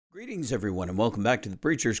Greetings, everyone, and welcome back to the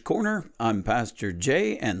Preacher's Corner. I'm Pastor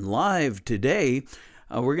Jay, and live today,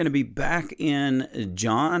 we're going to be back in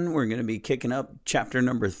John. We're going to be kicking up chapter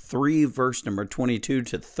number 3, verse number 22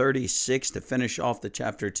 to 36 to finish off the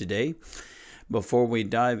chapter today. Before we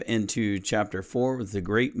dive into chapter 4 with the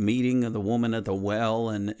great meeting of the woman at the well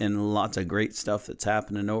and lots of great stuff that's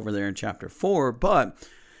happening over there in chapter 4, but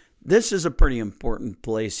this is a pretty important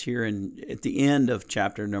place here at the end of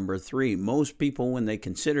chapter number 3. Most people, when they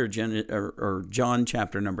consider John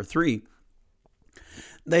chapter number 3,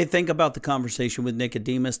 they think about the conversation with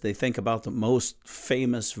Nicodemus. They think about the most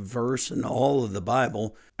famous verse in all of the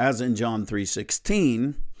Bible, as in John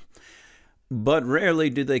 3:16. But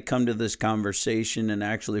rarely do they come to this conversation and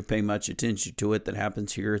actually pay much attention to it that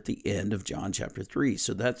happens here at the end of John chapter 3.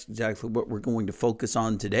 So that's exactly what we're going to focus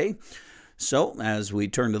on today. So as we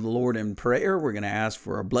turn to the Lord in prayer, we're going to ask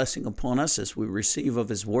for a blessing upon us as we receive of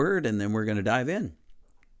His Word, and then we're going to dive in.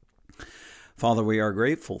 Father, we are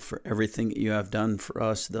grateful for everything that you have done for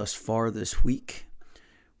us thus far this week.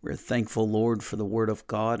 We're thankful, Lord, for the Word of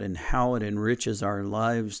God and how it enriches our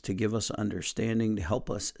lives to give us understanding, to help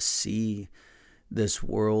us see this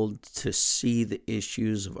world, to see the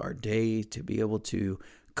issues of our day, to be able to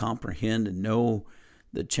comprehend and know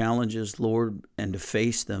the challenges, Lord, and to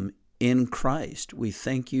face them in Christ. We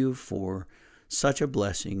thank you for such a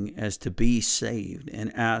blessing as to be saved,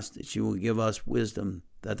 and ask that you will give us wisdom,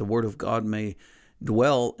 that the Word of God may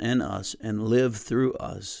dwell in us and live through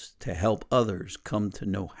us to help others come to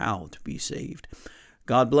know how to be saved.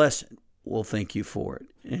 God bless it. We'll thank you for it.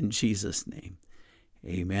 In Jesus' name,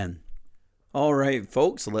 amen. All right,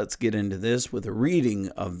 folks, let's get into this with a reading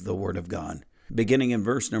of the Word of God. Beginning in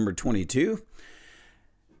verse number 22,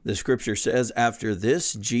 the scripture says, "After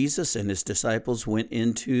this, Jesus and his disciples went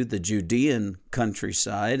into the Judean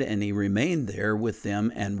countryside, and he remained there with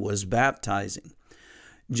them and was baptizing.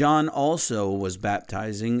 John also was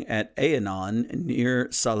baptizing at Aenon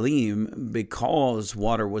near Salim, because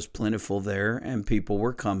water was plentiful there, and people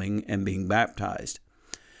were coming and being baptized.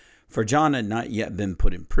 For John had not yet been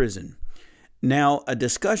put in prison. Now a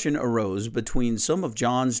discussion arose between some of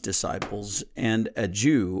John's disciples and a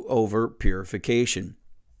Jew over purification.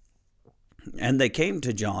 And they came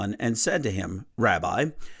to John and said to him, 'Rabbi,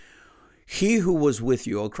 he who was with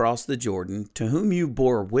you across the Jordan, to whom you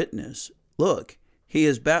bore witness, look, he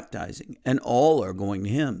is baptizing, and all are going to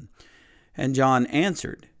him.' And John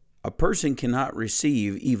answered, 'A person cannot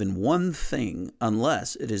receive even one thing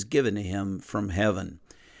unless it is given to him from heaven.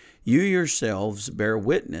 You yourselves bear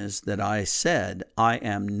witness that I said, I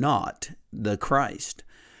am not the Christ,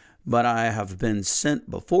 but I have been sent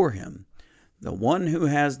before him. The one who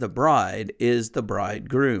has the bride is the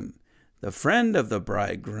bridegroom. The friend of the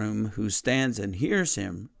bridegroom who stands and hears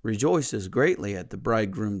him rejoices greatly at the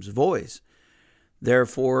bridegroom's voice.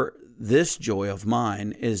 Therefore, this joy of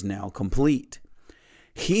mine is now complete.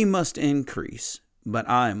 He must increase, but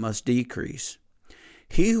I must decrease.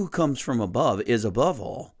 He who comes from above is above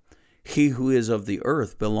all. He who is of the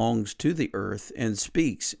earth belongs to the earth and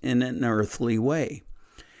speaks in an earthly way.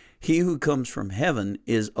 He who comes from heaven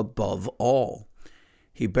is above all.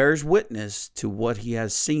 He bears witness to what he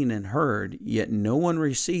has seen and heard, yet no one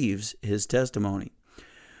receives his testimony.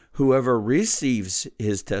 Whoever receives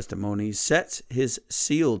his testimony sets his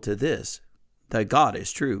seal to this, that God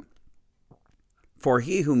is true. For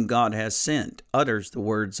he whom God has sent utters the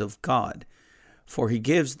words of God, for he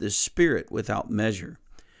gives the Spirit without measure.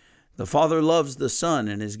 The Father loves the Son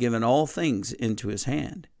and has given all things into his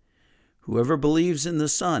hand. Whoever believes in the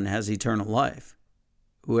Son has eternal life.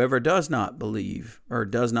 Whoever does not believe or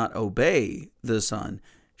does not obey the Son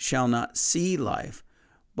shall not see life,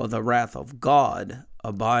 but the wrath of God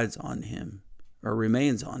abides on him, or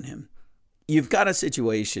remains on him." You've got a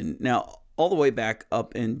situation. Now, all the way back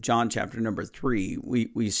up in John chapter number 3,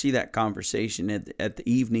 we see that conversation at the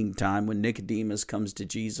evening time when Nicodemus comes to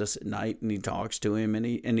Jesus at night, and he talks to him, and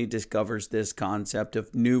he discovers this concept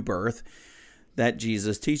of new birth that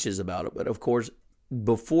Jesus teaches about it. But of course,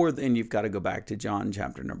 before then, you've got to go back to John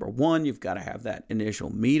chapter number 1. You've got to have that initial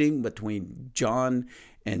meeting between John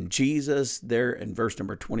and Jesus there in verse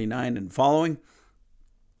number 29 and following.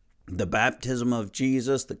 The baptism of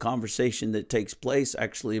Jesus, the conversation that takes place,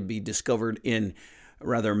 actually be discovered in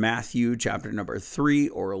Matthew chapter number 3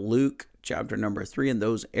 or Luke chapter number 3, in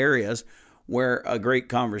those areas where a great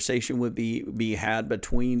conversation would be had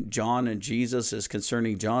between John and Jesus, as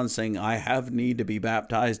concerning John saying, "I have need to be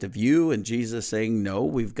baptized of you," and Jesus saying, "No,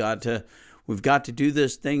 we've got to do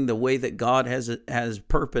this thing the way that God has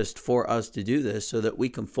purposed for us to do this, so that we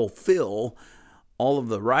can fulfill all of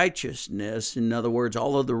the righteousness, in other words,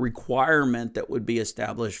 all of the requirement that would be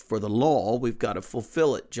established for the law, we've got to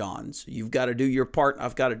fulfill it, John. So you've got to do your part,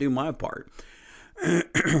 I've got to do my part.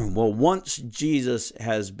 Well, once Jesus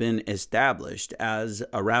has been established as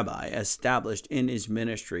a rabbi, established in his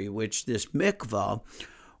ministry, which this mikvah,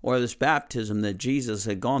 or this baptism that Jesus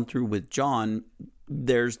had gone through with John,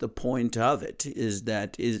 there's the point of it, is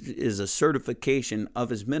that is a certification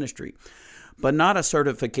of his ministry, but not a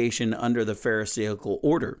certification under the Pharisaical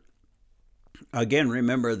order. Again,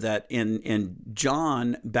 remember that in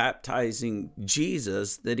John baptizing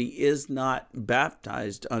Jesus, that he is not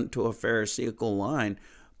baptized unto a Pharisaical line,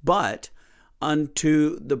 but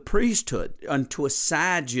unto the priesthood, unto a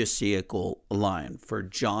Sadduceical line. For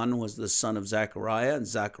John was the son of Zechariah, and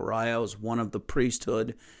Zechariah was one of the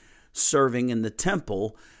priesthood serving in the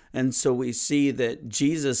temple. And so we see that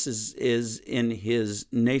Jesus is in his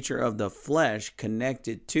nature of the flesh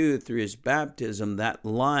connected to, through his baptism, that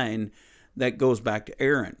line that goes back to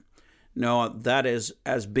Aaron. Now, that is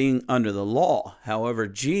as being under the law. However,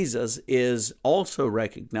 Jesus is also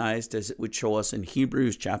recognized, as it would show us in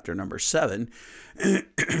Hebrews chapter number 7,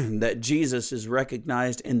 that Jesus is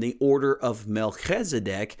recognized in the order of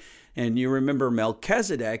Melchizedek. And you remember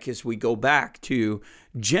Melchizedek, as we go back to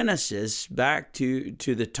Genesis, back to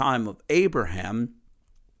the time of Abraham,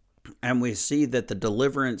 and we see that the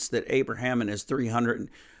deliverance that Abraham and his 300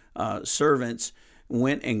 servants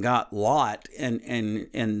went and got Lot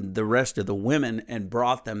and the rest of the women and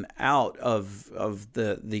brought them out of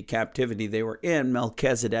the captivity they were in.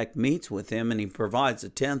 Melchizedek meets with him, and he provides a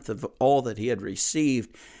tenth of all that he had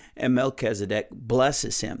received, and Melchizedek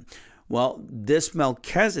blesses him. Well, this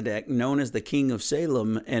Melchizedek, known as the king of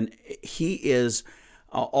Salem, and he is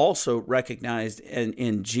also recognized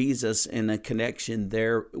in Jesus in a connection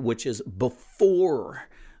there, which is before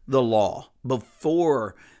the law,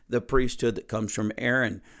 before the priesthood that comes from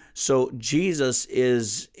Aaron. So Jesus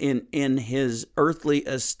is in his earthly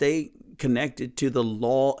estate connected to the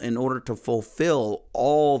law in order to fulfill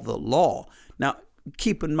all the law. Now,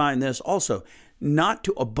 keep in mind this also, not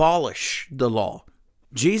to abolish the law.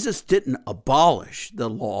 Jesus didn't abolish the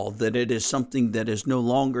law, that it is something that is no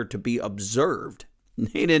longer to be observed.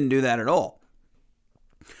 He didn't do that at all.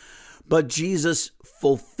 But Jesus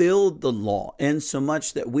fulfilled the law in so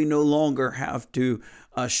much that we no longer have to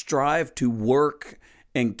strive to work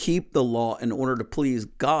and keep the law in order to please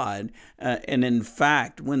God. And in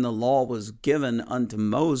fact, when the law was given unto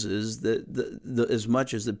Moses, as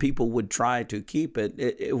much as the people would try to keep it,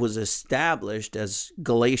 it was established, as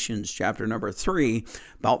Galatians chapter number 3,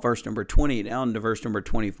 about verse number 20 down to verse number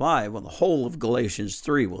 25. Well, the whole of Galatians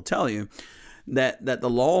 3 will tell you that the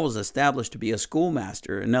law was established to be a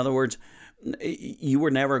schoolmaster. In other words, you were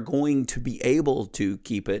never going to be able to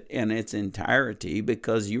keep it in its entirety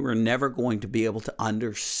because you were never going to be able to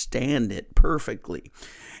understand it perfectly.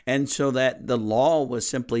 And so that the law was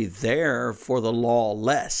simply there for the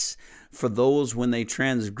lawless, for those when they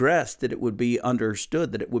transgressed, that it would be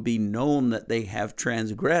understood, that it would be known that they have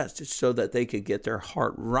transgressed, so that they could get their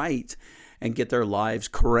heart right and get their lives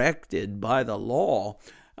corrected by the law.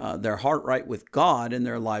 Their heart right with God and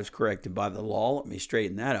their lives corrected by the law. Let me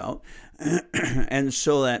straighten that out. And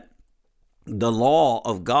so that the law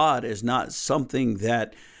of God is not something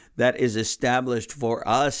that is established for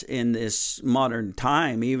us in this modern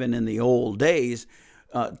time, even in the old days,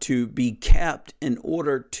 to be kept in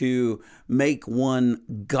order to make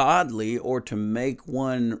one godly or to make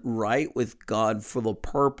one right with God for the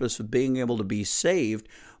purpose of being able to be saved,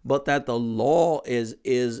 but that the law is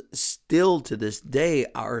still to this day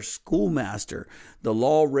our schoolmaster. The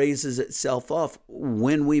law raises itself up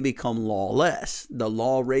when we become lawless. The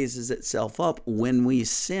law raises itself up when we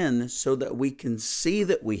sin, so that we can see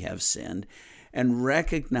that we have sinned and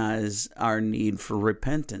recognize our need for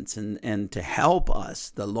repentance and to help us.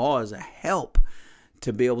 The law is a help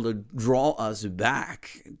to be able to draw us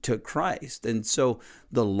back to Christ. And so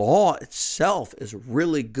the law itself is a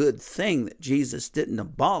really good thing that Jesus didn't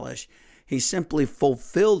abolish. He simply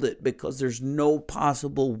fulfilled it, because there's no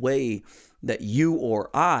possible way that you or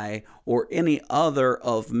I or any other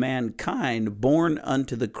of mankind born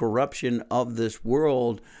unto the corruption of this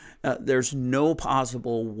world, there's no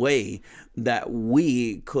possible way that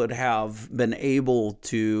we could have been able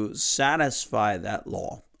to satisfy that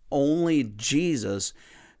law. Only Jesus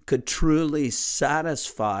could truly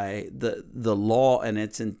satisfy the law in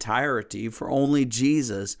its entirety, for only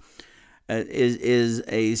Jesus is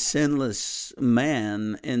a sinless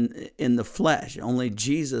man in the flesh. Only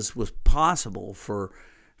Jesus was possible for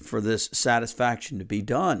this satisfaction to be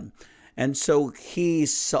done. And so he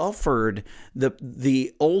suffered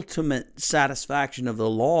the ultimate satisfaction of the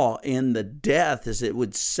law in the death, as it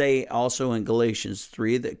would say also in Galatians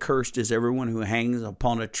 3, that cursed is everyone who hangs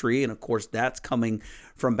upon a tree. And of course, that's coming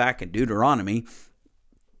from back in Deuteronomy.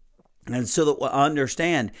 And so that we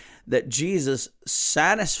understand that Jesus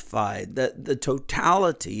satisfied the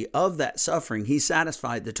totality of that suffering. He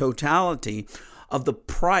satisfied the totality of the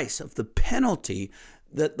price, of the penalty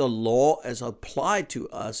that the law is applied to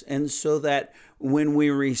us. And so that when we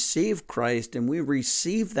receive Christ and we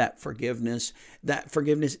receive that forgiveness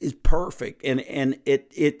is perfect. And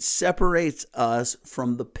it separates us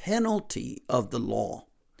from the penalty of the law.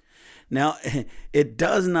 Now, it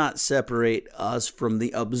does not separate us from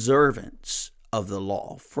the observance of the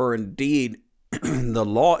law. For indeed, the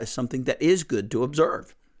law is something that is good to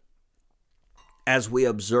observe. As we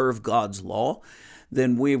observe God's law,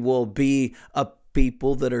 then we will be a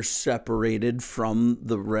people that are separated from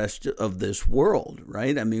the rest of this world,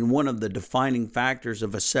 right? I mean, one of the defining factors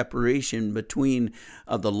of a separation between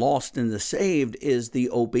the lost and the saved is the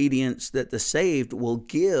obedience that the saved will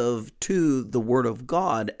give to the Word of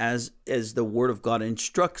God as the Word of God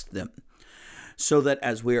instructs them. So that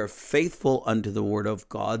as we are faithful unto the Word of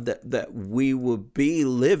God, that we will be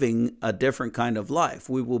living a different kind of life.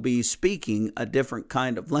 We will be speaking a different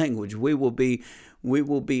kind of language. We will be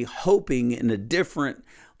hoping in a different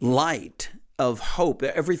light of hope.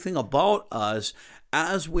 Everything about us,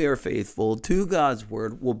 as we are faithful to God's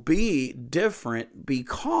Word, will be different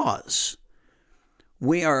because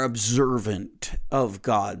we are observant of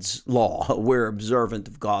God's law. We're observant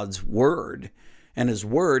of God's Word. And His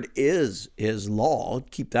Word is His law.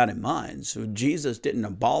 Keep that in mind. So Jesus didn't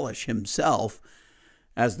abolish Himself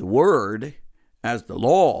as the Word, as the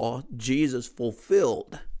law. Jesus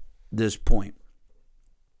fulfilled this point.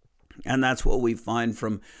 And that's what we find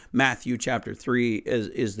from Matthew chapter 3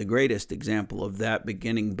 is the greatest example of that,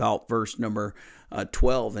 beginning about verse number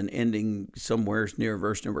 12 and ending somewhere near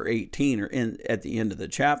verse number 18 or at the end of the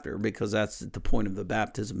chapter, because that's the point of the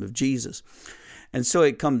baptism of Jesus. And so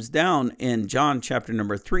it comes down in John chapter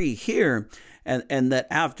number 3 here, and that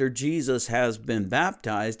after Jesus has been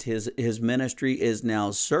baptized, his ministry is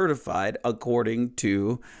now certified according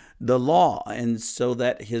to the law. And so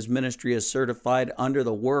that his ministry is certified under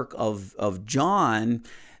the work of John,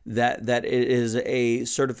 that it is a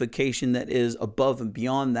certification that is above and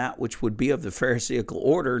beyond that which would be of the Pharisaical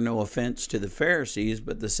order. No offense to the Pharisees,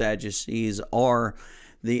 but the Sadducees are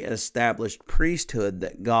the established priesthood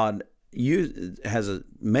that God has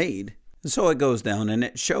made. So it goes down and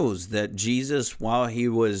it shows that Jesus, while he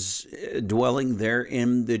was dwelling there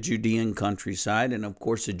in the Judean countryside, and of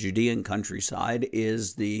course the Judean countryside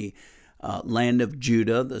is the land of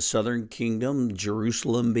Judah, the southern kingdom,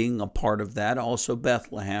 Jerusalem being a part of that, also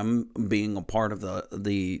Bethlehem being a part of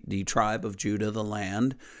the tribe of Judah, the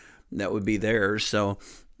land that would be theirs. So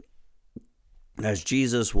as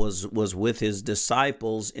Jesus was with his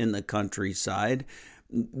disciples in the countryside,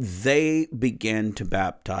 they began to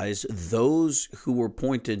baptize those who were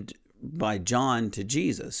pointed by John to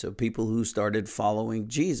Jesus. So people who started following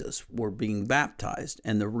Jesus were being baptized.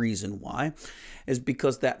 And the reason why is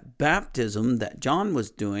because that baptism that John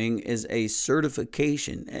was doing is a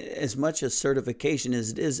certification, as much as certification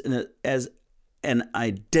as it is as an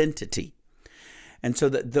identity. And so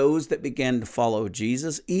that those that began to follow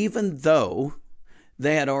Jesus, even though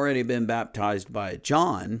they had already been baptized by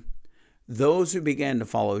John, those who began to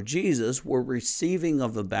follow Jesus were receiving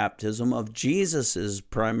of the baptism of Jesus's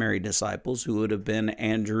primary disciples, who would have been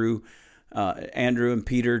Andrew and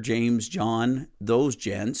Peter, James, John, those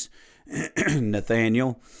gents,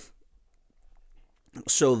 Nathaniel.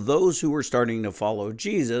 So those who were starting to follow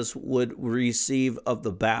Jesus would receive of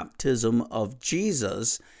the baptism of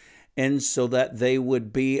Jesus, and so that they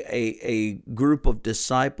would be a group of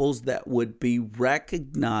disciples that would be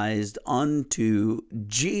recognized unto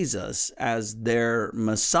Jesus as their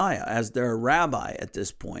Messiah, as their rabbi at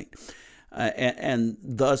this point. And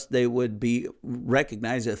thus they would be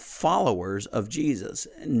recognized as followers of Jesus,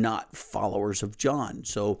 not followers of John.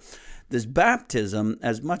 So this baptism,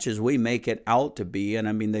 as much as we make it out to be, and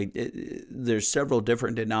I mean, there's several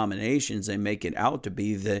different denominations, they make it out to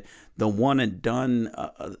be the one and done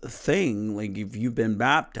thing. Like if you've been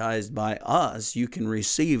baptized by us, you can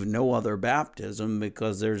receive no other baptism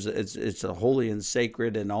because it's a holy and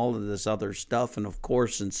sacred and all of this other stuff. And of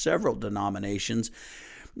course, in several denominations,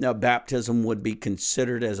 now, baptism would be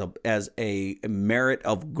considered as a merit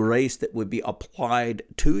of grace that would be applied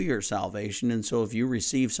to your salvation. And so if you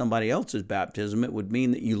receive somebody else's baptism, it would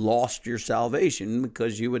mean that you lost your salvation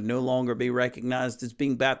because you would no longer be recognized as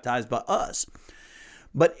being baptized by us.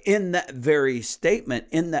 But in that very statement,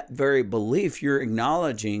 in that very belief, you're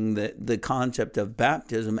acknowledging the concept of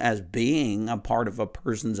baptism as being a part of a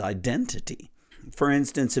person's identity. For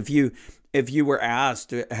instance, if you were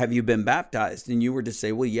asked, have you been baptized? And you were to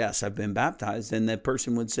say, well, yes, I've been baptized. And the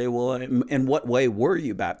person would say, well, in what way were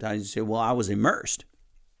you baptized? You say, well, I was immersed.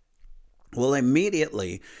 Well,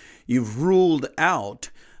 immediately you've ruled out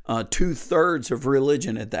 2/3 of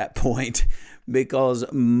religion at that point, because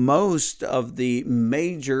most of the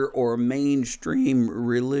major or mainstream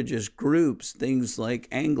religious groups, things like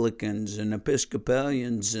Anglicans and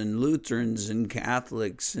Episcopalians and Lutherans and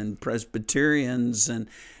Catholics and Presbyterians and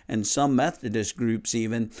some Methodist groups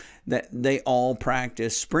even, that they all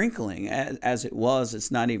practice sprinkling. As it was,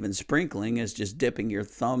 it's not even sprinkling, it's just dipping your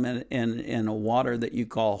thumb in a water that you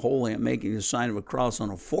call holy and making the sign of a cross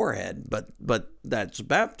on a forehead. But that's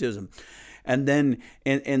baptism. And then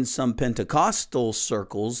in some Pentecostal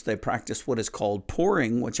circles, they practice what is called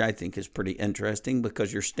pouring, which I think is pretty interesting,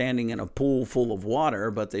 because you're standing in a pool full of water,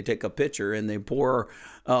 but they take a pitcher and they pour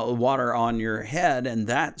water on your head, and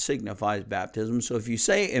that signifies baptism. So if you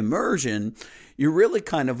say immersion, you're really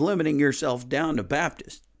kind of limiting yourself down to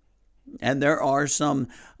Baptist. And there are some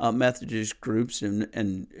Methodist groups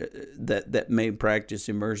and that may practice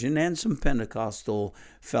immersion, and some Pentecostal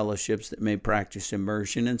fellowships that may practice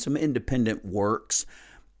immersion, and some independent works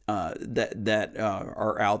that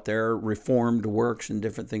are out there, Reformed works and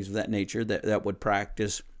different things of that nature that would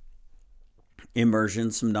practice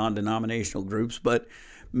immersion, some non-denominational groups. But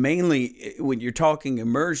mainly when you're talking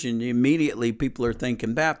immersion, immediately people are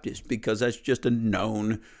thinking Baptist, because that's just a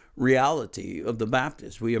known reality of the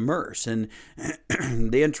Baptists. We immerse. And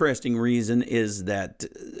the interesting reason is that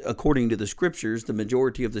according to the scriptures, the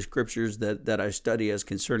majority of the scriptures that I study as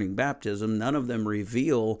concerning baptism, none of them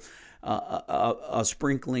reveal a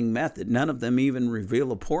sprinkling method. None of them even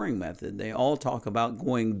reveal a pouring method. They all talk about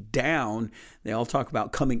going down. They all talk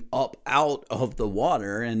about coming up out of the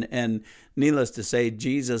water. And needless to say,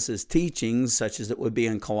 Jesus' teachings, such as it would be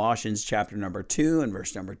in Colossians chapter number 2 and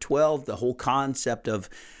verse number 12, the whole concept of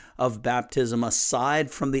baptism,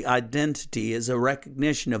 aside from the identity, is a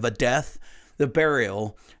recognition of a death, the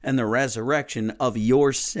burial, and the resurrection of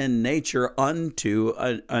your sin nature unto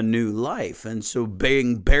a new life. And so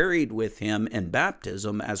being buried with him in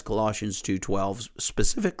baptism, as Colossians 2:12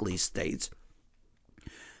 specifically states,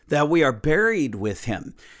 that we are buried with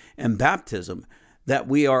him in baptism, that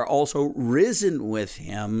we are also risen with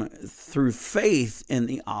him through faith in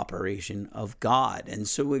the operation of God. And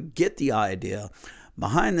so we get the idea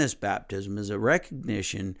behind this baptism is a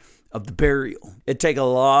recognition of the burial. It'd take a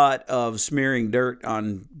lot of smearing dirt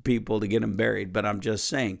on people to get them buried, but I'm just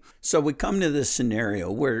saying. So we come to this scenario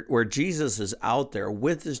where Jesus is out there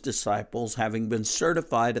with his disciples, having been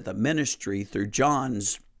certified at the ministry through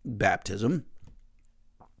John's baptism,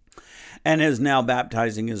 and is now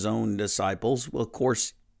baptizing his own disciples. Well, of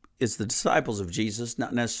course, it's the disciples of Jesus,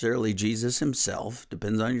 not necessarily Jesus himself.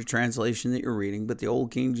 Depends on your translation that you're reading. But the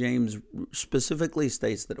Old King James specifically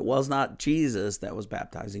states that it was not Jesus that was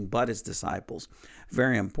baptizing, but his disciples.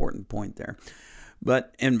 Very important point there.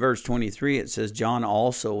 But in verse 23, it says, John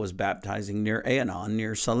also was baptizing near Aenon,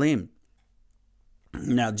 near Salim.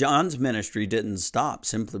 Now, John's ministry didn't stop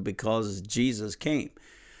simply because Jesus came.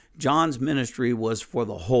 John's ministry was for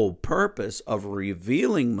the whole purpose of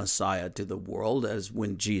revealing Messiah to the world, as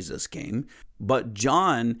when Jesus came. But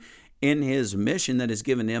John, in his mission that is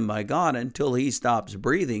given him by God, until he stops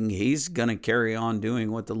breathing, he's going to carry on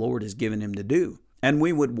doing what the Lord has given him to do. And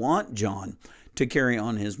we would want John to carry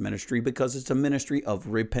on his ministry because it's a ministry of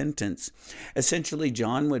repentance. Essentially,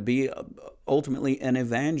 John would be ultimately an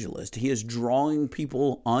evangelist. He is drawing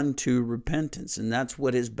people unto repentance, and that's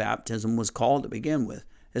what his baptism was called to begin with,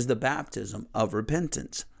 is the baptism of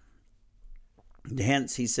repentance.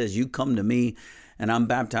 Hence, he says, you come to me and I'm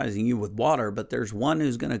baptizing you with water, but there's one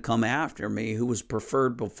who's going to come after me who was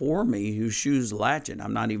preferred before me, whose shoes latchet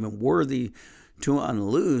I'm not even worthy to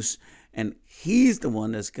unloose. And he's the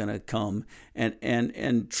one that's going to come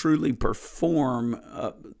and truly perform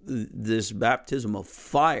this baptism of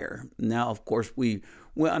fire. Now, of course, we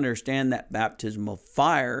understand that baptism of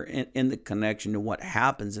fire in the connection to what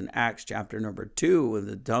happens in Acts chapter number 2, when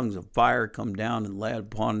the tongues of fire come down and lay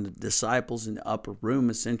upon the disciples in the upper room.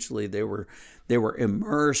 Essentially, they were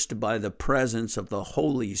immersed by the presence of the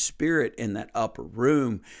Holy Spirit in that upper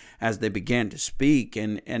room as they began to speak,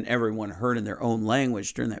 and everyone heard in their own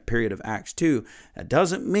language during that period of Acts 2. That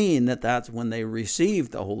doesn't mean that that's when they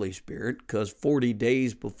received the Holy Spirit, because 40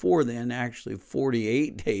 days before then, actually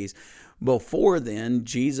 48 days before then,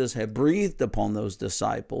 Jesus had breathed upon those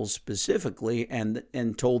disciples specifically and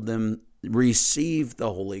told them receive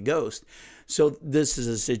the Holy Ghost. So this is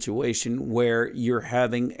a situation where you're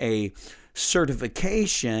having a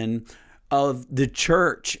certification of the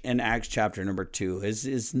church in Acts chapter number 2.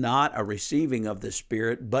 Is not a receiving of the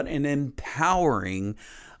Spirit, but an empowering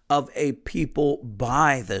of a people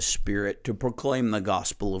by the Spirit to proclaim the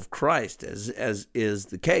gospel of Christ, as is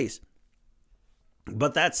the case.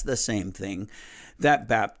 But that's the same thing that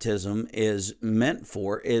baptism is meant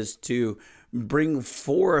for, is to bring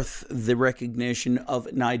forth the recognition of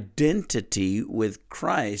an identity with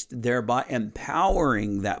Christ, thereby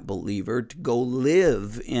empowering that believer to go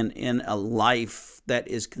live in a life that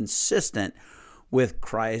is consistent with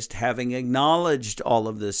Christ, having acknowledged all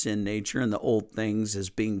of the sin nature and the old things as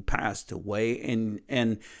being passed away,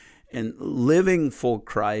 and living for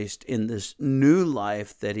Christ in this new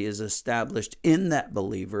life that He has established in that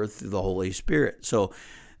believer through the Holy Spirit. So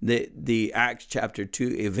the Acts chapter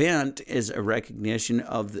 2 event is a recognition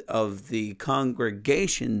of the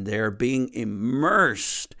congregation there being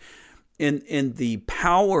immersed in the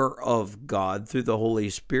power of God through the Holy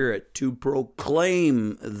Spirit to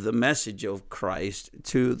proclaim the message of Christ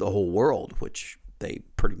to the whole world, which they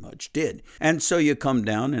pretty much did. And so you come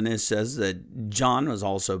down and it says that John was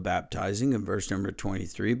also baptizing in verse number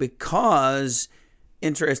 23 because,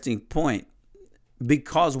 interesting point,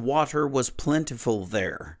 because water was plentiful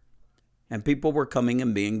there and people were coming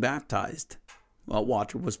and being baptized. Well,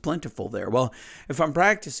 water was plentiful there. Well, if I'm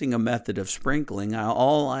practicing a method of sprinkling,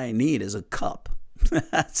 all I need is a cup.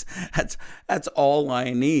 That's all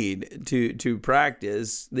I need to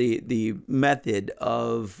practice the method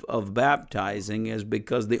of baptizing, is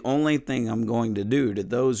because the only thing I'm going to do to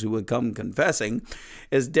those who would come confessing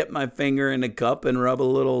is dip my finger in a cup and rub a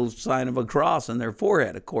little sign of a cross on their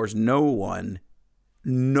forehead. Of course, no one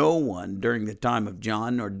during the time of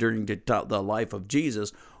John or during the life of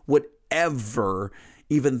Jesus would ever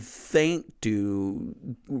even think to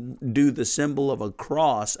do the symbol of a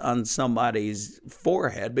cross on somebody's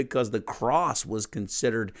forehead, because the cross was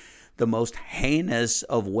considered the most heinous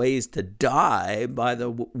of ways to die by the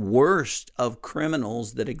worst of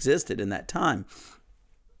criminals that existed in that time.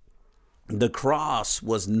 The cross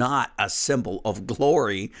was not a symbol of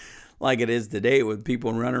glory like it is today, with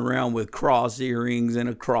people running around with cross earrings and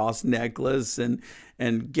a cross necklace and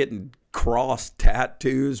getting cross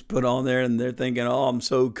tattoos put on there, and they're thinking, oh, I'm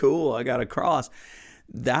so cool, I got a cross.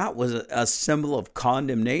 That was a symbol of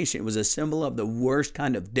condemnation. It was a symbol of the worst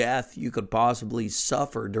kind of death you could possibly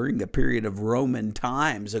suffer during the period of Roman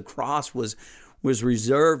times. A cross was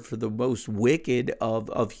reserved for the most wicked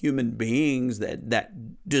of human beings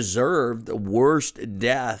that deserved the worst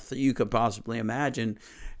death you could possibly imagine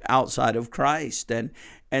outside of Christ.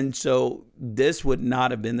 And so this would not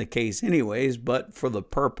have been the case anyways, but for the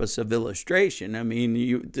purpose of illustration. I mean,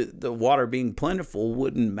 the water being plentiful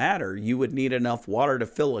wouldn't matter. You would need enough water to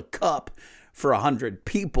fill a cup for 100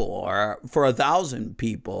 people or for 1,000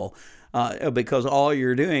 people, because all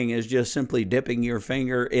you're doing is just simply dipping your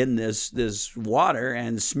finger in this water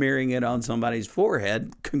and smearing it on somebody's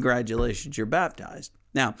forehead. Congratulations, you're baptized.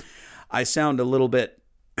 Now, I sound a little bit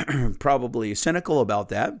probably cynical about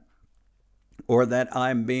that, or that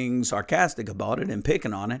I'm being sarcastic about it and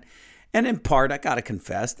picking on it. And in part, I got to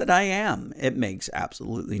confess that I am. It makes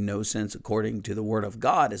absolutely no sense, according to the Word of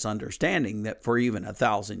God, is understanding that for even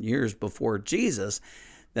 1,000 years before Jesus,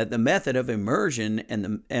 that the method of immersion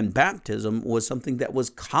and baptism was something that was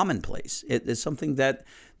commonplace. It is something that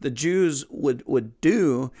the Jews would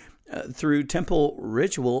do through temple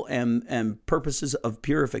ritual and purposes of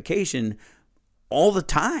purification all the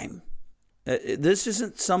time. This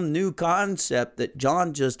isn't some new concept that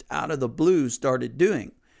John just out of the blue started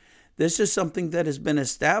doing. This is something that has been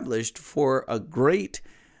established for a great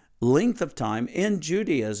length of time in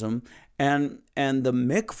Judaism, and the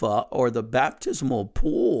mikvah, or the baptismal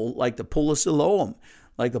pool, like the pool of Siloam,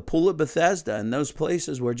 like the pool of Bethesda, and those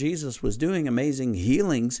places where Jesus was doing amazing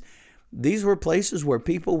healings, these were places where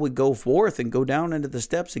people would go forth and go down into the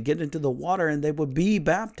steps and get into the water, and they would be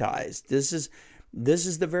baptized. This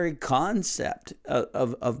is the very concept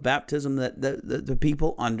of baptism that the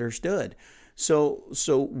people understood.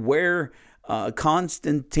 So where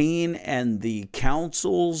Constantine and the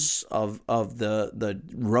councils of the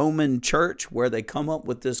Roman Church, where they come up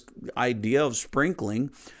with this idea of sprinkling,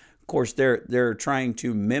 of course they're trying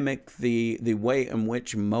to mimic the way in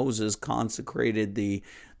which Moses consecrated the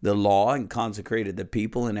law and consecrated the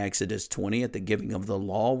people in Exodus 20 at the giving of the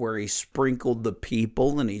law, where he sprinkled the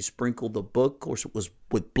people and he sprinkled the book. Of course, it was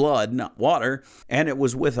with blood, not water, and it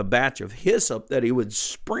was with a batch of hyssop that he would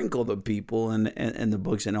sprinkle the people and the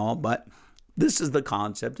books and all. But this is the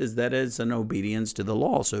concept, is that it's an obedience to the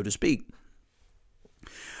law, so to speak.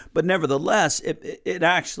 But nevertheless, it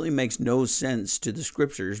actually makes no sense to the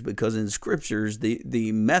Scriptures, because in Scriptures,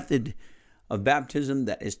 the method of baptism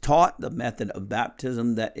that is taught, the method of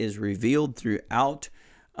baptism that is revealed throughout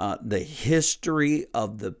the history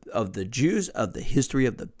of the Jews, of the history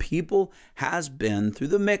of the people, has been through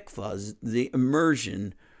the mikvahs, the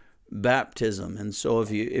immersion baptism. And so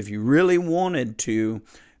if you really wanted to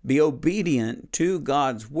be obedient to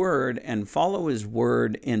God's word and follow his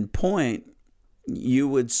word in point, you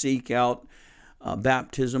would seek out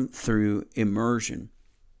baptism through immersion.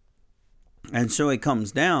 And so he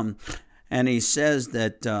comes down and he says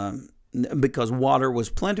that because water was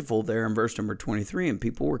plentiful there in verse number 23, and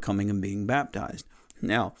people were coming and being baptized.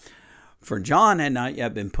 Now, for John had not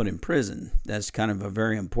yet been put in prison. That's kind of a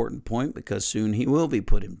very important point, because soon he will be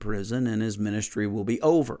put in prison and his ministry will be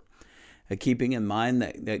over. Keeping in mind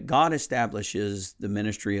that God establishes the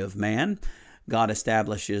ministry of man, God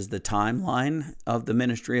establishes the timeline of the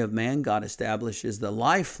ministry of man, God establishes the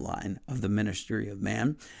lifeline of the ministry of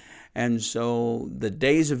man. And so the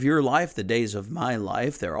days of your life, the days of my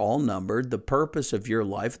life, they're all numbered. The purpose of your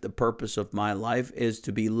life, the purpose of my life, is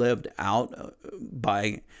to be lived out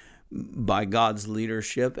by God's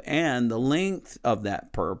leadership, and the length of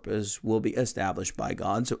that purpose will be established by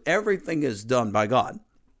God. So everything is done by God.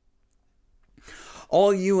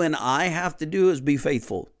 All you and I have to do is be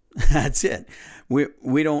faithful. That's it.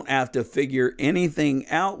 We don't have to figure anything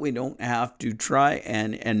out. We don't have to try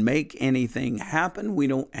and make anything happen. We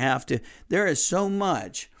don't have to. There is so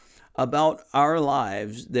much about our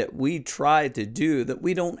lives that we try to do that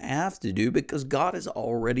we don't have to do, because God has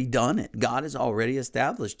already done it. God has already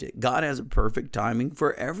established it. God has a perfect timing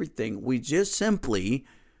for everything. We just simply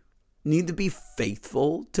need to be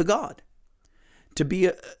faithful to God, to be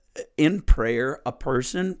in prayer, a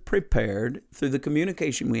person prepared through the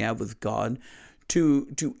communication we have with God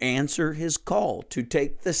to answer his call, to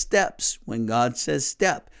take the steps when God says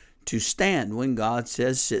step, to stand when God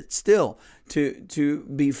says sit still, to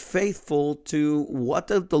be faithful to what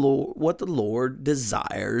the Lord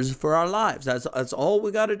desires for our lives. That's all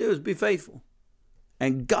we got to do, is be faithful.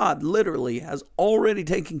 And God literally has already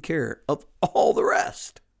taken care of all the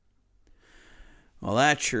rest. Well,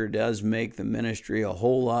 that sure does make the ministry a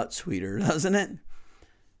whole lot sweeter, doesn't it?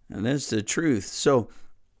 And that's the truth. So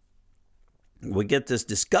we get this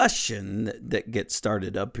discussion that gets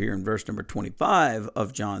started up here in verse number 25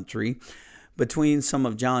 of John 3 between some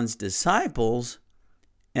of John's disciples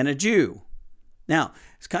and a Jew. Now,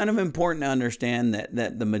 it's kind of important to understand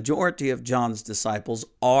that the majority of John's disciples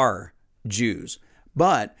are Jews,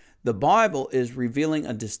 but the Bible is revealing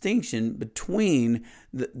a distinction between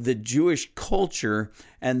the Jewish culture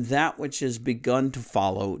and that which has begun to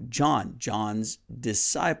follow John's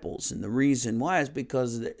disciples. And the reason why is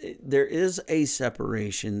because there is a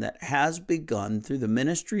separation that has begun through the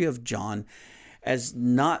ministry of John as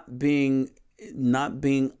not being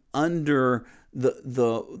under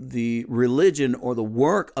the religion or the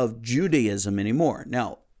work of Judaism anymore.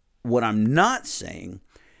 Now, what I'm not saying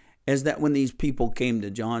is that when these people came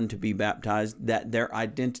to John to be baptized, that their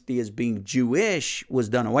identity as being Jewish was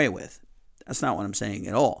done away with. That's not what I'm saying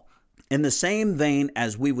at all. In the same vein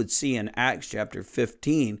as we would see in Acts chapter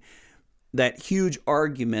 15, that huge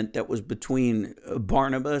argument that was between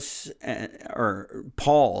Barnabas, or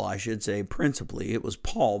Paul, I should say, principally. It was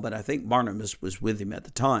Paul, but I think Barnabas was with him at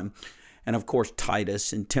the time. And of course,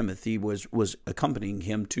 Titus and Timothy was accompanying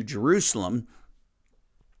him to Jerusalem.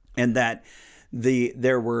 And that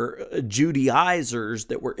there were Judaizers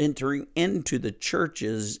that were entering into the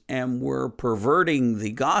churches and were perverting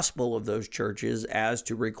the gospel of those churches as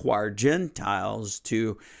to require Gentiles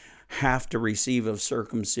to have to receive of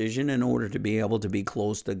circumcision in order to be able to be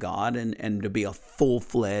close to God and to be a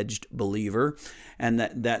full-fledged believer, and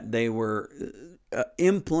that they were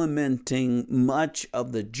implementing much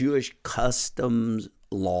of the Jewish customs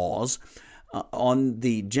laws on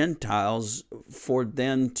the Gentiles for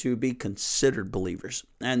them to be considered believers.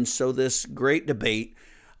 And so this great debate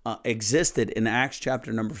existed in Acts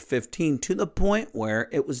chapter number 15 to the point where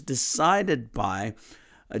it was decided by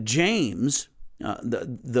James,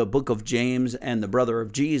 the book of James and the brother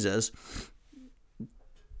of Jesus.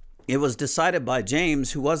 It was decided by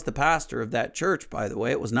James, who was the pastor of that church, by the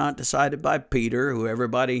way. It was not decided by Peter, who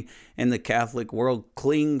everybody in the Catholic world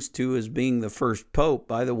clings to as being the first pope.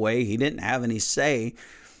 By the way, he didn't have any say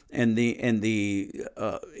in the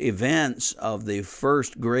events of the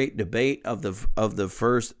first great debate of the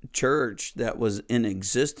first church that was in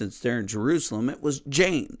existence there in Jerusalem. It was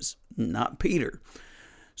James, not Peter.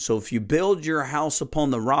 So if you build your house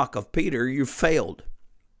upon the rock of Peter, you failed.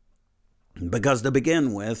 Because to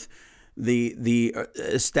begin with, the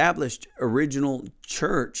established original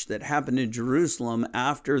church that happened in Jerusalem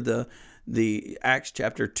after the Acts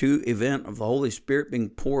chapter 2 event of the Holy Spirit being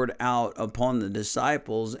poured out upon the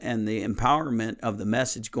disciples and the empowerment of the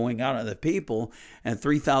message going out of the people and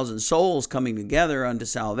 3,000 souls coming together unto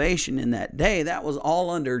salvation in that day, that was all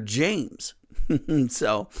under James.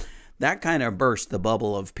 So that kind of burst the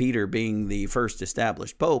bubble of Peter being the first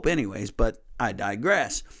established pope anyways, but I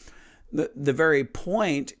digress. The very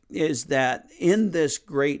point is that in this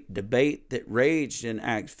great debate that raged in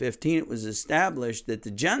Acts 15, it was established that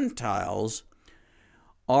the Gentiles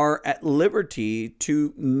are at liberty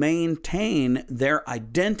to maintain their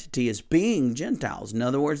identity as being Gentiles. In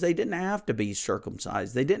other words, they didn't have to be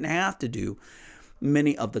circumcised. They didn't have to do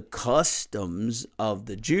many of the customs of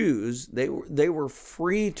the Jews. They were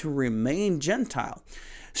free to remain Gentile.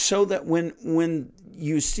 So that when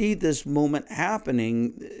you see this moment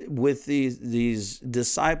happening with these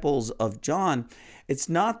disciples of John, it's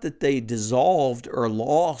not that they dissolved or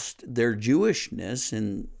lost their Jewishness.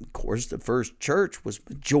 And of course, the first church was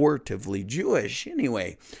majoritively Jewish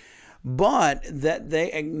anyway, but that they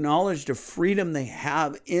acknowledged the freedom they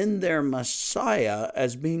have in their Messiah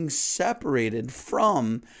as being separated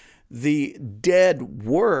from the dead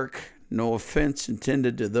work. No offense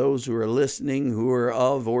intended to those who are listening who are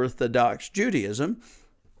of Orthodox Judaism.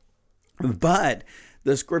 But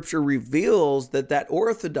the scripture reveals that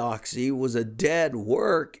orthodoxy was a dead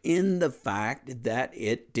work in the fact that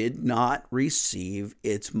it did not receive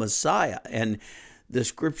its Messiah. And the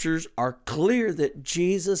scriptures are clear that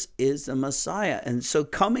Jesus is the Messiah. And so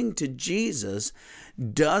coming to Jesus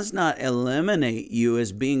does not eliminate you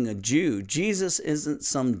as being a Jew. Jesus isn't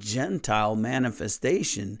some Gentile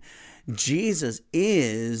manifestation. Jesus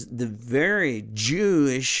is the very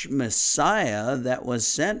Jewish Messiah that was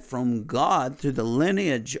sent from God through the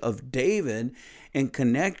lineage of David in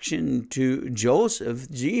connection to Joseph.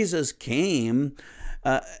 Jesus came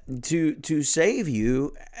to save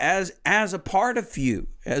you as a part of you,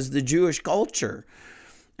 as the Jewish culture.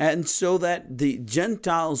 And so that the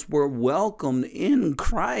Gentiles were welcomed in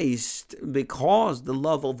Christ because the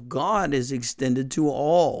love of God is extended to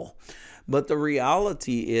all. But the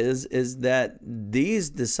reality is that these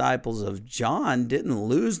disciples of John didn't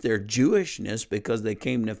lose their Jewishness because they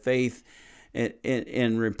came to faith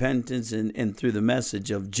in repentance and through the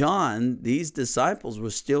message of John. These disciples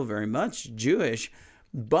were still very much Jewish,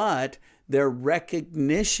 but their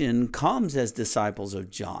recognition comes as disciples of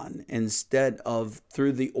John instead of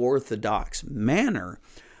through the orthodox manner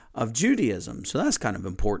of Judaism. So that's kind of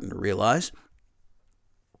important to realize.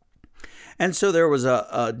 And so there was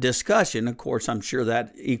a discussion. Of course, I'm sure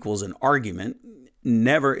that equals an argument.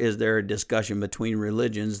 Never is there a discussion between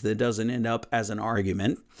religions that doesn't end up as an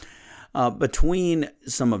argument between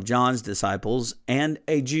some of John's disciples and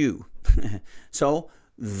a Jew. So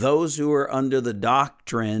those who are under the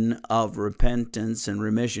doctrine of repentance and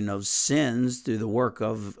remission of sins through the work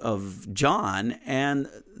of John, and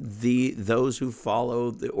those who follow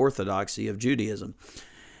the orthodoxy of Judaism.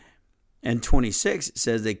 And 26, it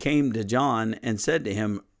says, they came to John and said to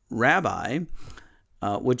him, Rabbi,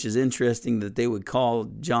 which is interesting that they would call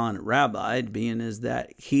John Rabbi, being as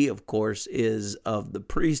that he, of course, is of the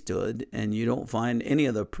priesthood, and you don't find any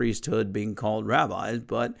of the priesthood being called rabbis,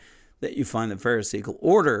 but that you find the Pharisaical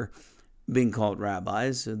order being called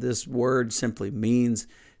rabbis. So this word simply means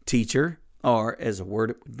teacher, or as a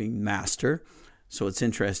word, it would mean master. So it's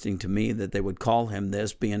interesting to me that they would call him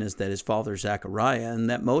this, being as that his father Zechariah, and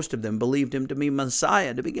that most of them believed him to be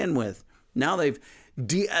Messiah to begin with. Now they've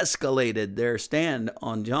de-escalated their stand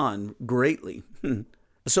on John greatly.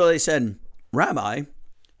 So they said, Rabbi,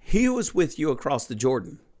 he who was with you across the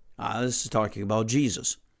Jordan. This is talking about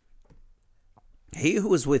Jesus. He who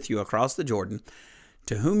was with you across the Jordan,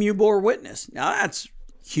 to whom you bore witness. Now that's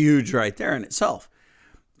huge right there in itself.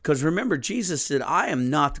 Because remember, Jesus said, I am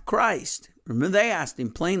not the Christ. Remember, they asked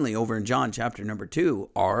him plainly over in John chapter number 2,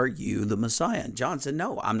 are you the Messiah? And John said,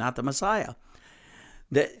 no, I'm not the Messiah.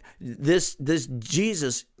 This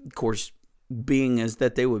Jesus, of course, being as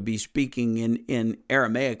that they would be speaking in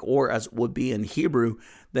Aramaic, or as it would be in Hebrew,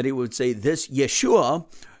 that he would say, this Yeshua,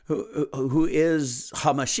 who is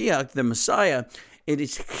HaMashiach, the Messiah, it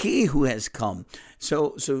is he who has come.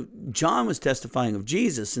 So John was testifying of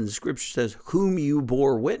Jesus, and the scripture says, whom you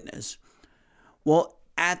bore witness. Well,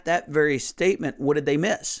 at that very statement, what did they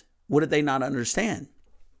miss? What did they not understand?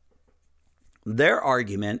 Their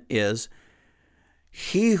argument is,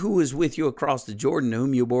 he who is with you across the Jordan, to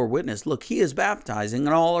whom you bore witness, look, he is baptizing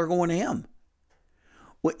and all are going to him.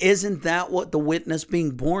 Well, isn't that what the witness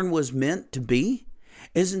being born was meant to be?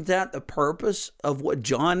 Isn't that the purpose of what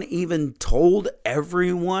John even told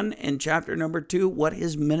everyone in chapter number 2? What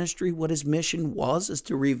his ministry, what his mission was, is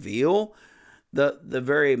to reveal the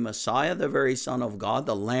very Messiah, the very Son of God,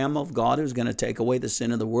 the Lamb of God who's going to take away the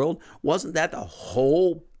sin of the world. Wasn't that the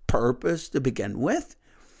whole purpose to begin with?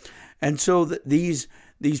 And so these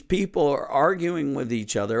people are arguing with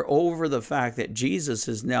each other over the fact that Jesus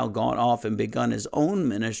has now gone off and begun his own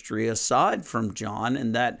ministry aside from John,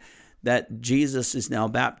 and that Jesus is now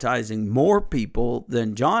baptizing more people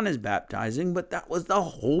than John is baptizing, but that was the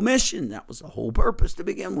whole mission. That was the whole purpose to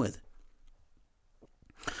begin with.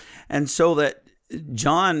 And so that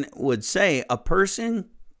John would say a person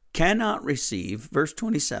cannot receive, verse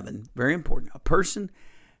 27, very important, a person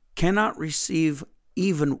cannot receive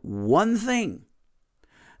even one thing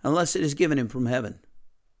unless it is given him from heaven.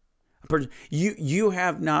 You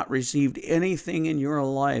have not received anything in your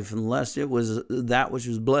life unless it was that which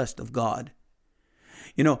was blessed of God.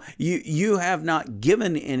 You have not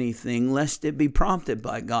given anything lest it be prompted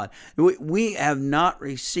by God. We have not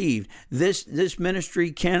received. This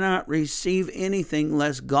ministry cannot receive anything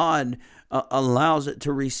lest God allows it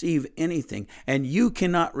to receive anything. And you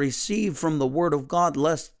cannot receive from the Word of God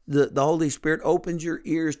lest the Holy Spirit opens your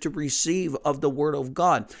ears to receive of the Word of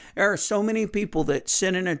God. There are so many people that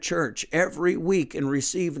sit in a church every week and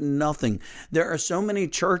receive nothing. There are so many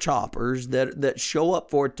church hoppers that show up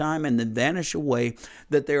for a time and then vanish away,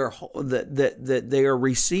 that they are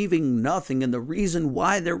receiving nothing. And the reason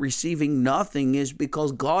why they're receiving nothing is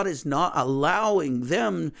because God is not allowing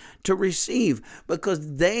them to receive,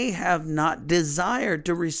 because they have not desired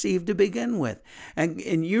to receive to begin with.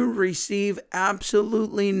 And you receive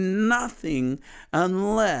absolutely nothing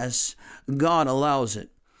unless God allows it.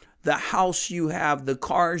 The house you have, the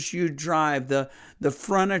cars you drive, the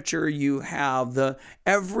furniture you have,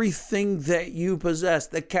 everything that you possess,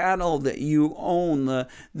 the cattle that you own,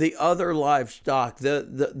 the other livestock,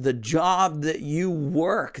 the job that you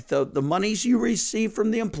work, the monies you receive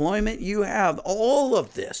from the employment you have, all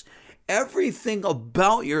of this, everything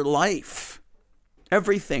about your life,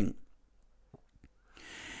 everything,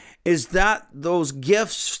 is that those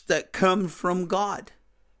gifts that come from God.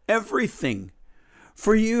 Everything.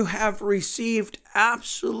 For you have received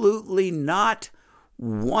absolutely not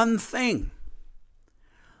one thing,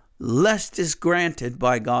 lest is granted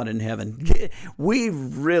by God in heaven. We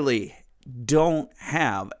really don't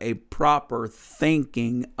have a proper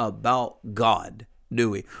thinking about God,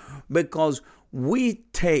 do we? Because we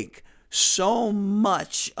take so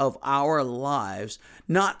much of our lives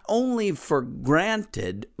not only for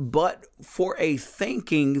granted, but for a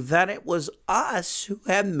thinking that it was us who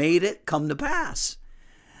had made it come to pass.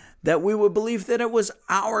 That we would believe that it was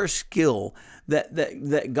our skill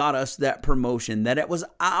that got us that promotion, that it was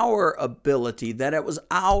our ability, that it was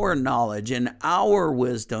our knowledge and our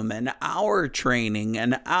wisdom and our training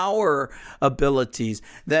and our abilities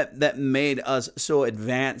that made us so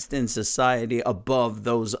advanced in society above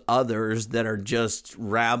those others that are just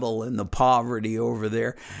rabble in the poverty over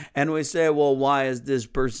there. And we say, well, why is this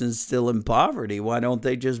person still in poverty? Why don't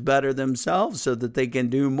they just better themselves so that they can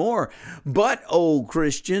do more? But, oh,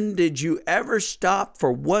 Christian, did you ever stop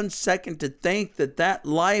for 1 second to think that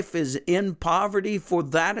life is in poverty? For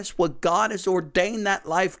that is what God has ordained that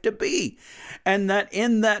life to be. And that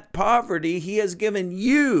in that poverty, He has given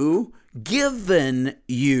you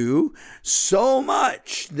so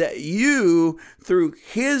much that you, through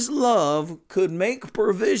His love, could make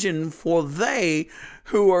provision for they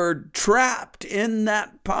who are trapped in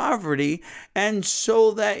that poverty, and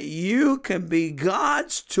so that you can be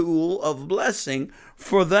God's tool of blessing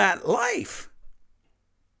for that life.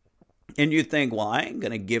 And you think, well, I ain't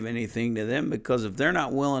going to give anything to them, because if they're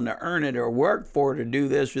not willing to earn it or work for it or do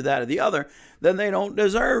this or that or the other, then they don't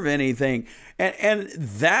deserve anything. And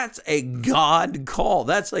that's a God call.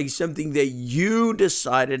 That's like something that you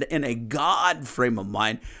decided in a God frame of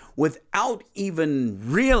mind without even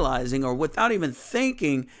realizing or without even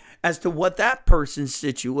thinking as to what that person's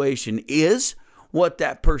situation is, what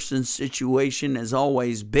that person's situation has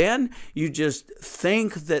always been. You just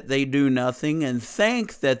think that they do nothing and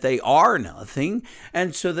think that they are nothing,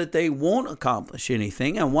 and so that they won't accomplish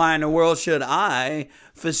anything. And why in the world should I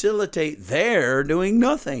facilitate their doing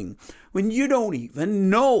nothing? When you don't even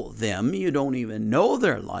know them, you don't even know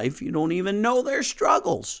their life, you don't even know their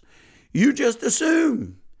struggles. You just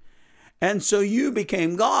assume. And so you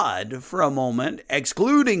became God for a moment,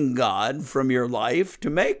 excluding God from your life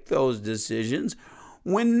to make those decisions,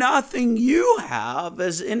 when nothing you have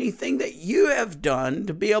is anything that you have done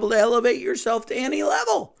to be able to elevate yourself to any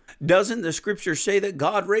level. Doesn't the scripture say that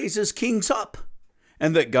God raises kings up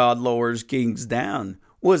and that God lowers kings down?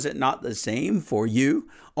 Was it not the same for you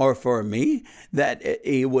or for me, that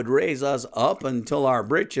he would raise us up until our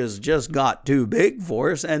britches just got too big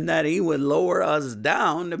for us, and that he would lower us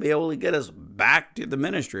down to be able to get us back to the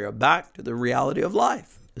ministry or back to the reality of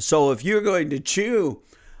life? So if you're going to chew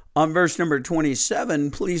on verse number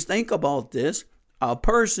 27, please think about this. A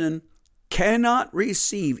person cannot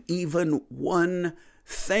receive even one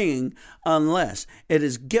thing unless it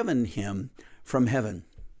is given him from heaven.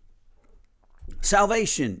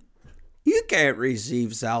 Salvation. You can't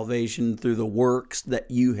receive salvation through the works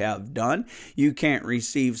that you have done. You can't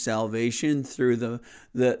receive salvation through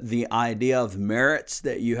the idea of merits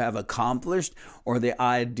that you have accomplished, or the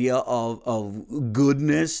idea of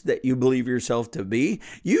goodness that you believe yourself to be.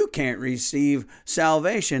 You can't receive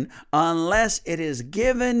salvation unless it is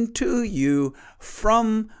given to you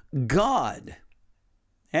from God.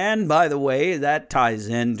 And by the way, that ties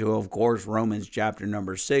into, of course, Romans chapter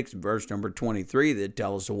number 6, verse number 23, that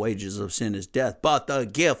tells us the wages of sin is death, but the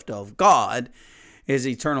gift of God is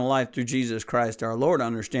eternal life through Jesus Christ our Lord.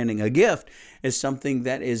 Understanding a gift is something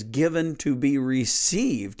that is given to be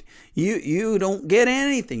received. You don't get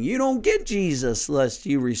anything. You don't get Jesus lest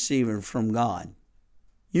you receive it from God.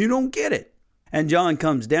 You don't get it. And John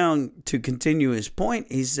comes down to continue his point.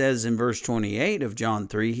 He says in verse 28 of John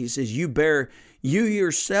 3, he says, You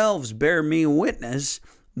yourselves bear me witness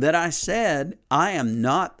that I said, I am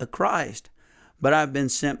not the Christ, but I've been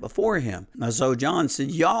sent before him. So John said,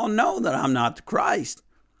 y'all know that I'm not the Christ.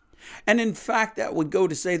 And in fact, that would go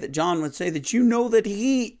to say that John would say that you know that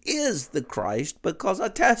he is the Christ because I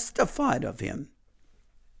testified of him.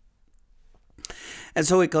 And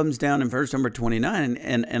so he comes down in verse number 29,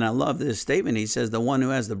 and I love this statement. He says, the one who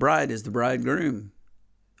has the bride is the bridegroom.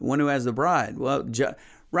 The one who has the bride. Well,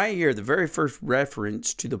 right here, the very first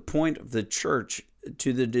reference to the point of the church,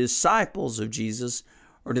 to the disciples of Jesus,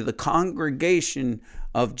 or to the congregation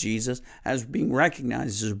of Jesus, as being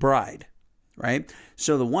recognized as bride, right?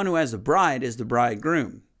 So the one who has the bride is the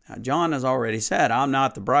bridegroom. Now, John has already said, I'm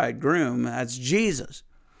not the bridegroom, that's Jesus.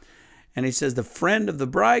 And he says the friend of the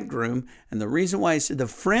bridegroom, and the reason why he said the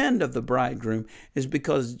friend of the bridegroom is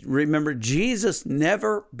because, remember, Jesus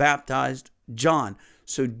never baptized John.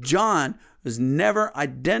 So John was never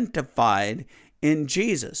identified in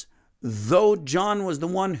Jesus. Though John was the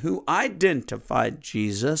one who identified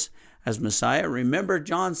Jesus as Messiah, remember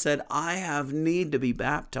John said, I have need to be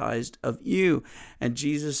baptized of you. And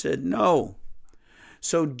Jesus said, no.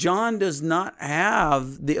 So John does not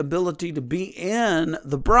have the ability to be in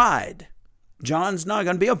the bride. John's not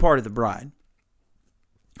going to be a part of the bride.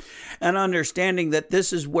 And understanding that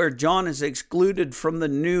this is where John is excluded from the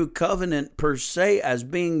new covenant per se, as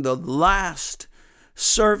being the last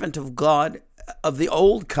servant of God of the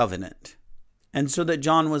old covenant. And so that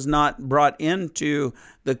John was not brought into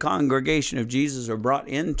the congregation of Jesus, or brought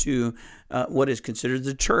into what is considered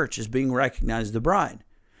the church as being recognized as the bride.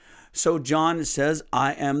 So John says,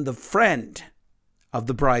 I am the friend of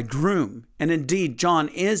the bridegroom. And indeed, John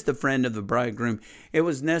is the friend of the bridegroom. It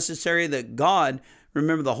was necessary that God,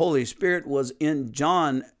 remember, the Holy Spirit was in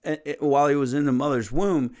John while he was in the mother's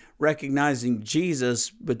womb, recognizing Jesus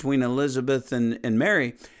between Elizabeth and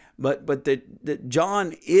Mary. But that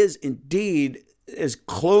John is indeed as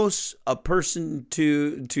close a person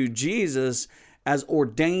to Jesus as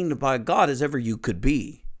ordained by God as ever you could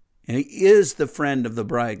be. And he is the friend of the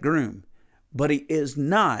bridegroom, but he is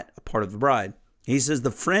not a part of the bride. He says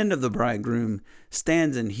the friend of the bridegroom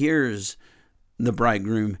stands and hears the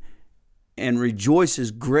bridegroom and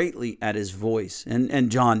rejoices greatly at his voice.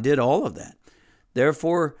 And John did all of that.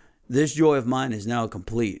 Therefore, this joy of mine is now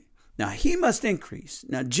complete. Now, he must increase.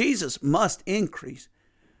 Now, Jesus must increase.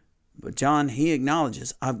 But John, he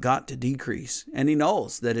acknowledges, I've got to decrease. And he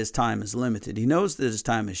knows that his time is limited. He knows that his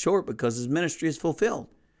time is short because his ministry is fulfilled.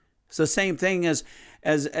 It's the same thing as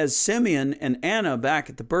Simeon and Anna back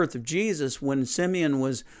at the birth of Jesus, when Simeon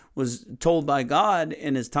was told by God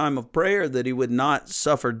in his time of prayer that he would not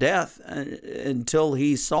suffer death until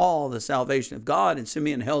he saw the salvation of God. And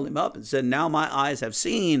Simeon held him up and said, now my eyes have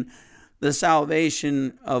seen the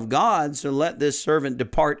salvation of God, so let this servant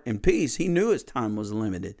depart in peace. He knew his time was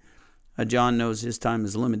limited. John knows his time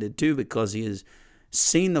is limited too, because he has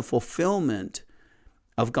seen the fulfillment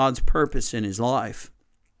of God's purpose in his life.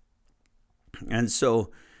 And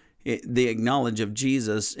so they acknowledge of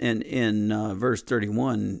Jesus in verse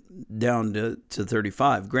 31 down to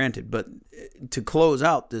 35, granted. But to close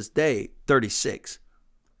out this day, 36.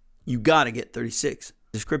 You got to get 36.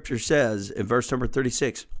 The scripture says in verse number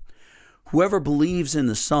 36, whoever believes in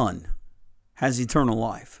the Son has eternal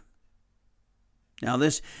life. Now,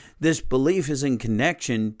 this belief is in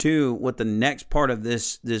connection to what the next part of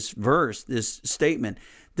this verse, this statement.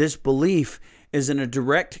 This belief is in a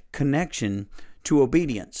direct connection to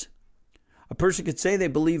obedience. A person could say they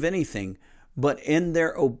believe anything, but in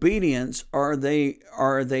their obedience, are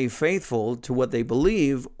they faithful to what they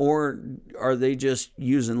believe, or are they just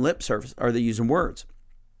using lip service? Are they using words?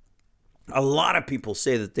 A lot of people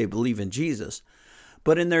say that they believe in Jesus,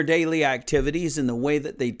 but in their daily activities, in the way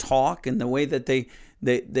that they talk, in the way that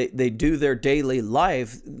they do their daily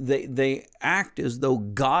life, they act as though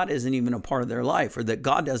God isn't even a part of their life, or that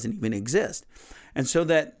God doesn't even exist. And so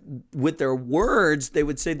that with their words, they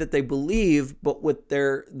would say that they believe, but with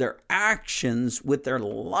their actions, with their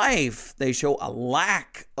life, they show a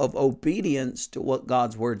lack of obedience to what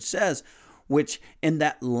God's word says, which in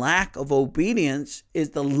that lack of obedience is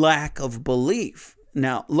the lack of belief.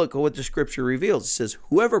 Now, look at what the scripture reveals. It says,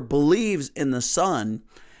 whoever believes in the Son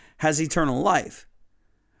has eternal life.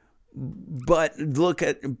 But look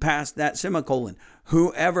at past that semicolon.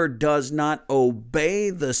 Whoever does not obey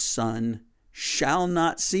the Son shall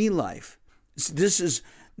not see life. This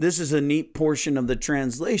is a neat portion of the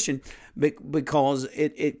translation because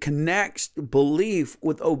it connects belief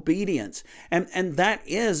with obedience. And that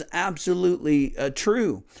is absolutely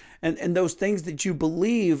true. And those things that you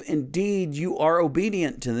believe, indeed, you are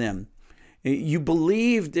obedient to them. You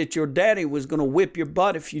believed that your daddy was going to whip your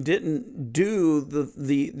butt if you didn't do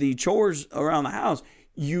the chores around the house.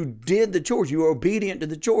 You did the chores. You were obedient to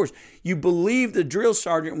the chores. You believed the drill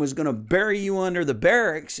sergeant was going to bury you under the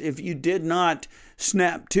barracks if you did not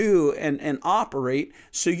snap to and operate.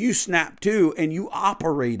 So you snapped to and you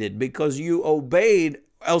operated because you obeyed.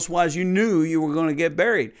 Elsewise, you knew you were going to get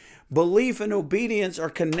buried. Belief and obedience are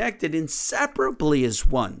connected inseparably as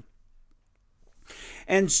one.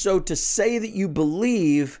 And so to say that you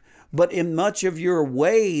believe, but in much of your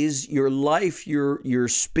ways, your life, your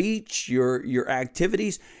speech, your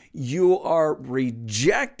activities, you are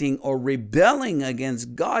rejecting or rebelling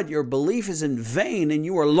against God. Your belief is in vain and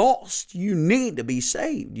you are lost. You need to be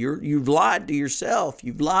saved. You've lied to yourself.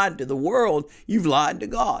 You've lied to the world. You've lied to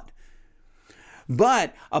God.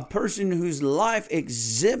 But a person whose life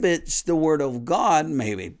exhibits the word of God,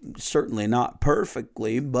 maybe certainly not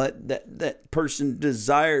perfectly, but that person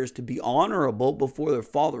desires to be honorable before their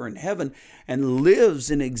Father in heaven and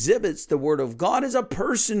lives and exhibits the word of God, is a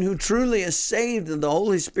person who truly is saved and the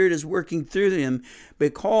Holy Spirit is working through them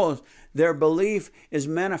because their belief is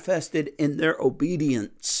manifested in their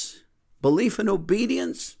obedience. Belief and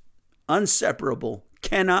obedience, inseparable,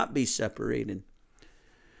 cannot be separated.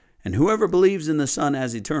 And whoever believes in the Son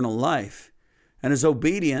has eternal life and is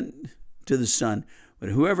obedient to the Son. But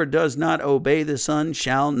whoever does not obey the Son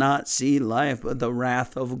shall not see life, but the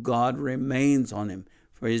wrath of God remains on him.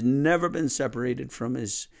 For he has never been separated from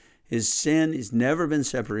his sin. He's never been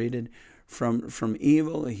separated from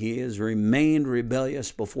evil. He has remained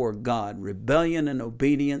rebellious before God. Rebellion and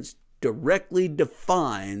obedience directly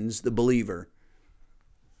defines the believer.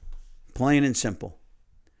 Plain and simple.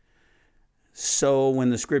 So when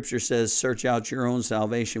the scripture says, search out your own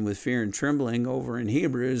salvation with fear and trembling over in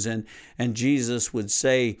Hebrews, and Jesus would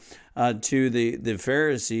say to the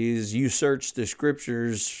Pharisees, you search the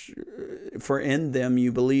scriptures, for in them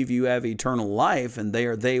you believe you have eternal life, and they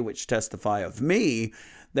are they which testify of me,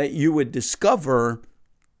 that you would discover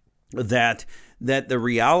that the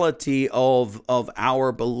reality of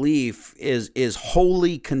our belief is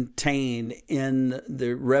wholly contained in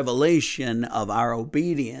the revelation of our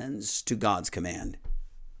obedience to God's command.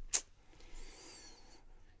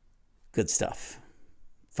 Good stuff.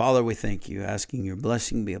 Father, we thank you, asking your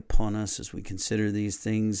blessing be upon us as we consider these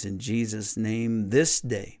things in Jesus' name this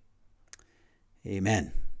day.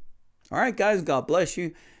 Amen. All right, guys, God bless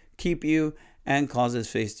you, keep you, and cause his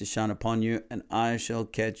face to shine upon you. And I shall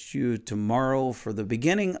catch you tomorrow for the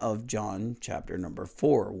beginning of John chapter number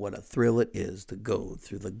 4. What a thrill it is to go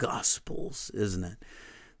through the Gospels, isn't it?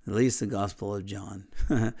 At least the Gospel of John.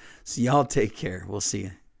 So y'all take care. We'll see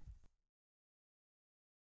you.